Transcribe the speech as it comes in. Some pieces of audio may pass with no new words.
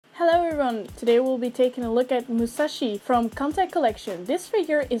Hello everyone, today we'll be taking a look at Musashi from Kantai Collection. This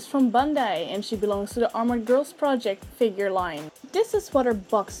figure is from Bandai and she belongs to the Armored Girls Project figure line. This is what her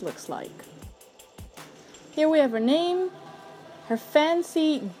box looks like. Here we have her name, her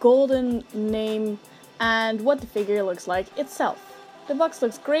fancy golden name, and what the figure looks like itself. The box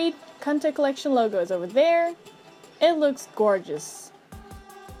looks great, Kantai Collection logo is over there. It looks gorgeous.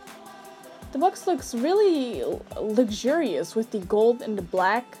 The box looks really luxurious with the gold and the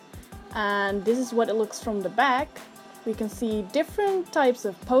black, and this is what it looks from the back. We can see different types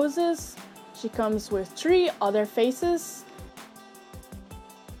of poses. She comes with 3 other faces.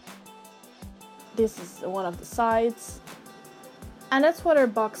 This is one of the sides. And that's what her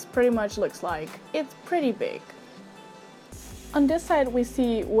box pretty much looks like. It's pretty big. On this side we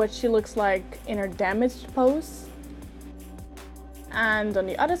see what she looks like in her damaged pose. And on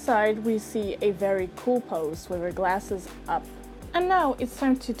the other side we see a very cool pose with her glasses up. And now it's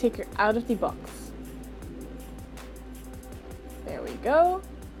time to take her out of the box. There we go.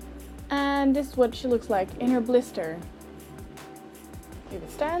 And this is what she looks like in her blister. If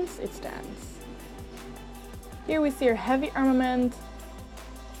it stands, it stands. Here we see her heavy armament.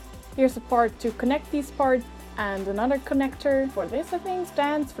 Here's a part to connect these parts and another connector for this, I think,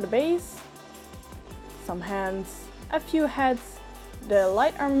 stands for the base. Some hands, a few heads, the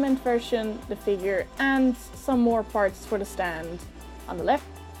light armament version, the figure, and some more parts for the stand on the left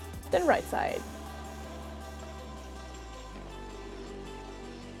and right side.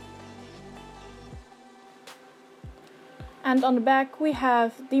 And on the back we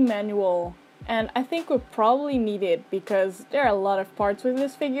have the manual, and I think we'll probably need it because there are a lot of parts with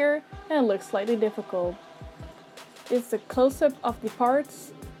this figure and it looks slightly difficult. It's a close-up of the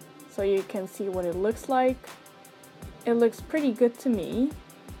parts so you can see what it looks like. It looks pretty good to me.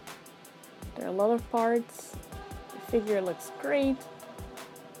 There are a lot of parts. The figure looks great.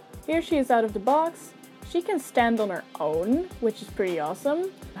 Here she is out of the box. She can stand on her own, which is pretty awesome.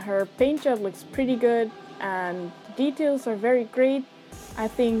 Her paint job looks pretty good and the details are very great. I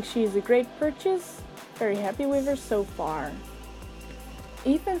think she's a great purchase. Very happy with her so far.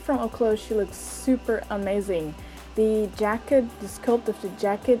 Even from up close she looks super amazing. The jacket, the sculpt of the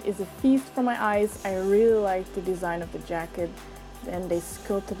jacket is a feast for my eyes. I really like the design of the jacket and they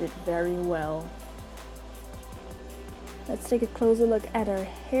sculpted it very well. Let's take a closer look at her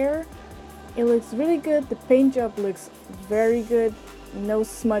hair. It looks really good. The paint job looks very good. No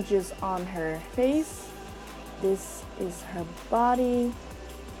smudges on her face. This is her body.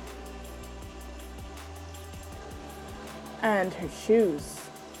 And her shoes.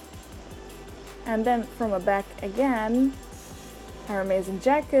 And then from the back again, her amazing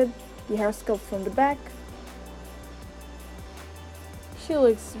jacket, the hair sculpt from the back. She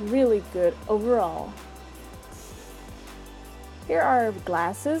looks really good overall. Here are her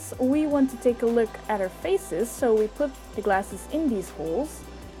glasses. We want to take a look at her faces, so we put the glasses in these holes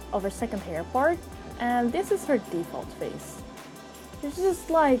of her second hair part, and this is her default face. It's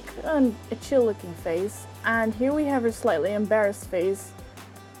just like a chill looking face, and here we have her slightly embarrassed face.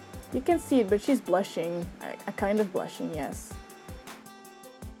 You can see it, but she's blushing, a kind of blushing, yes.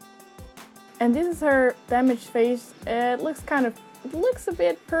 And this is her damaged face. It looks a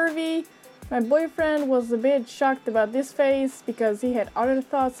bit pervy. My boyfriend was a bit shocked about this face because he had other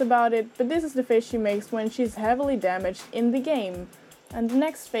thoughts about it, but this is the face she makes when she's heavily damaged in the game. And the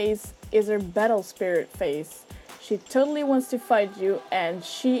next face is her battle spirit face. She totally wants to fight you and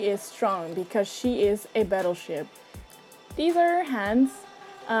she is strong because she is a battleship. These are her hands.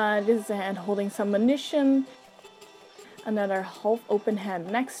 This is a hand holding some munition, another half open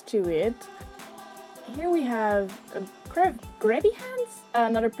hand next to it. Here we have a pair of grabby hands,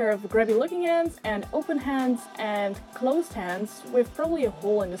 another pair of grabby looking hands, and open hands and closed hands with probably a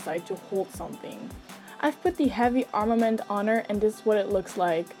hole in the side to hold something. I've put the heavy armament on her and this is what it looks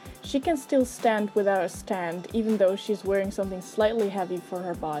like. She can still stand without a stand even though she's wearing something slightly heavy for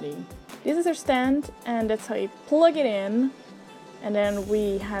her body. This is her stand and that's how you plug it in. And then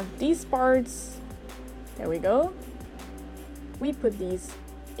we have these parts. There we go. We put these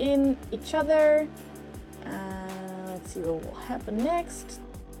in each other. Let's see what will happen next.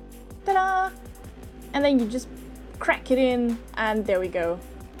 Ta-da! And then you just crack it in and there we go.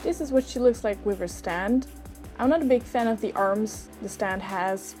 This is what she looks like with her stand. I'm not a big fan of the arms the stand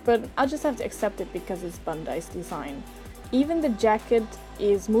has, but I'll just have to accept it because it's Bandai's design. Even the jacket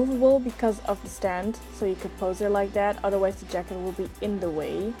is movable because of the stand, so you could pose her like that, otherwise the jacket will be in the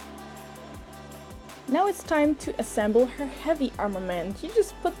way. Now it's time to assemble her heavy armament. You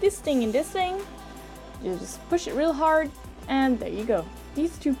just put this thing in this thing, you just push it real hard, and there you go.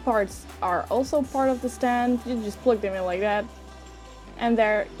 These two parts are also part of the stand, you just plug them in like that, And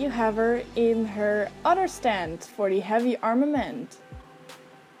there you have her in her other stand for the heavy armament.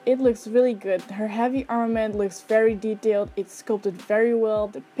 It looks really good. Her heavy armament looks very detailed. It's sculpted very well.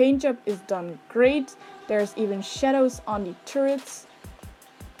 The paint job is done great. There's even shadows on the turrets.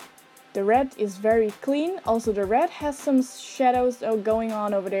 The red is very clean. Also the red has some shadows going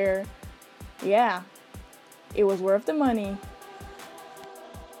on over there. Yeah, it was worth the money.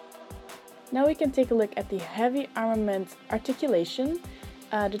 Now we can take a look at the heavy armament articulation.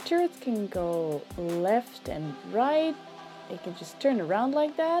 The turrets can go left and right. They can just turn around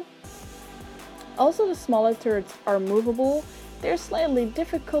like that. Also the smaller turrets are movable. They're slightly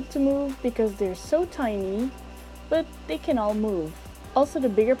difficult to move because they're so tiny, but they can all move. Also the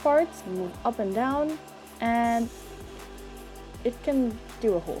bigger parts move up and down, and it can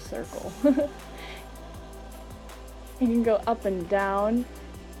do a whole circle. It can go up and down.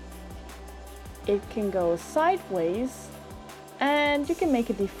 It can go sideways, and you can make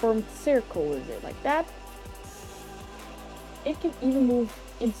a deformed circle with it like that. It can even move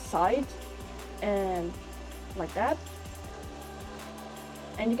inside and like that.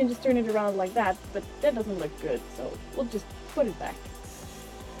 And you can just turn it around like that, but that doesn't look good, so we'll just put it back.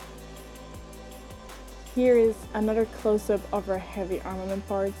 Here is another close-up of our heavy armament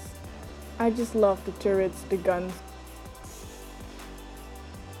parts. I just love the turrets, the guns.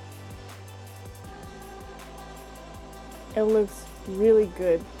 It looks really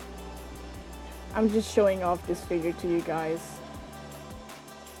good. I'm just showing off this figure to you guys.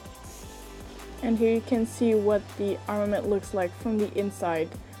 And here you can see what the armament looks like from the inside.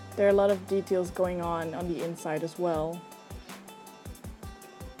 There are a lot of details going on the inside as well.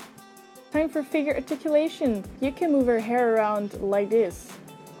 Time for figure articulation. You can move her hair around like this,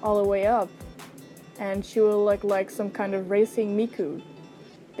 all the way up. And she will look like some kind of racing Miku.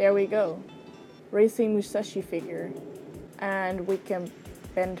 There we go. Racing Musashi figure. And we can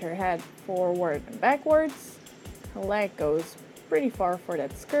bend her head forward and backwards. Her leg goes pretty far for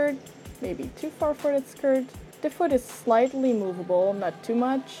that skirt, maybe too far for that skirt. The foot is slightly movable, not too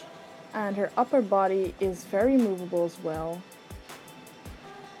much, and her upper body is very movable as well.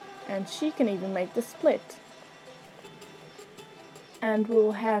 And she can even make the split. And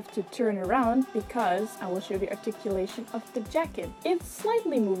we'll have to turn around because I will show the articulation of the jacket. It's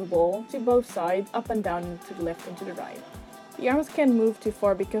slightly movable to both sides, up and down, to the left and to the right. The arms can't move too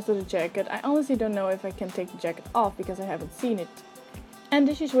far because of the jacket. I honestly don't know if I can take the jacket off because I haven't seen it. And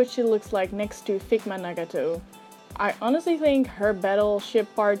this is what she looks like next to Figma Nagato. I honestly think her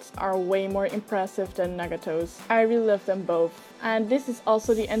battleship parts are way more impressive than Nagato's. I really love them both. And this is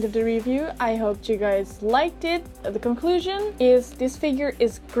also the end of the review. I hope you guys liked it. The conclusion is this figure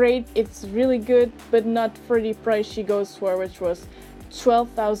is great. It's really good, but not for the price she goes for, which was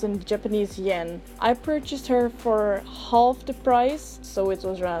 12,000 Japanese yen. I purchased her for half the price, so it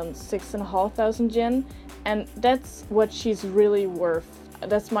was around 6,500 yen, and that's what she's really worth.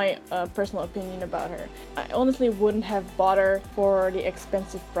 That's my personal opinion about her. I honestly wouldn't have bought her for the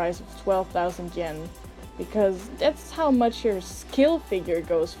expensive price of 12,000 yen, because that's how much your skill figure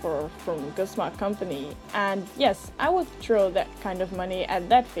goes for from Guzma company. And yes, I would throw that kind of money at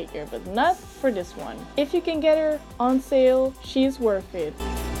that figure, but not for this one. If you can get her on sale, she's worth it.